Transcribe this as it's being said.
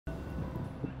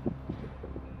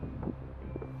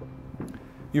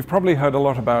You've probably heard a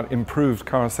lot about improved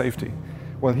car safety.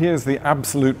 Well, here's the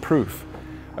absolute proof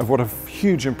of what a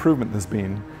huge improvement there's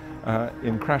been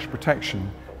in crash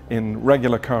protection in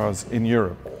regular cars in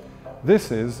Europe.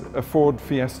 This is a Ford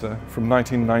Fiesta from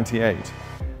 1998.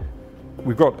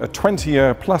 We've got a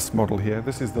 20-year plus model here.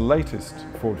 This is the latest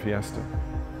Ford Fiesta.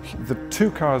 The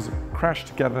two cars crashed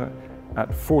together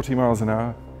at 40 miles an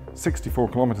hour, 64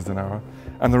 kilometers an hour,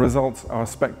 and the results are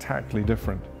spectacularly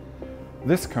different.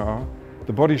 This car,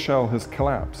 the body shell has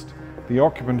collapsed. The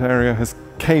occupant area has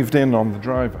caved in on the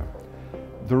driver.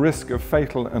 The risk of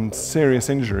fatal and serious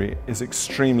injury is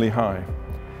extremely high.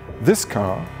 This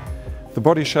car, the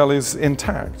body shell is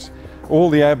intact.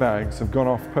 All the airbags have gone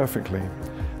off perfectly.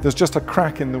 There's just a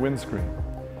crack in the windscreen.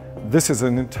 This is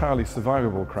an entirely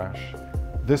survivable crash.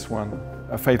 This one,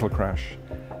 a fatal crash.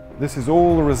 This is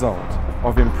all the result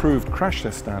of improved crash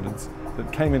test standards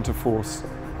that came into force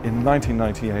in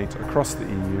 1998 across the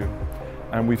EU.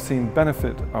 And we've seen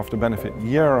benefit after benefit,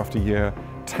 year after year.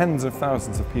 Tens of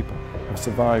thousands of people have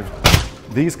survived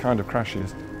these kind of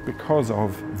crashes because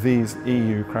of these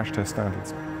EU crash test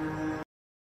standards.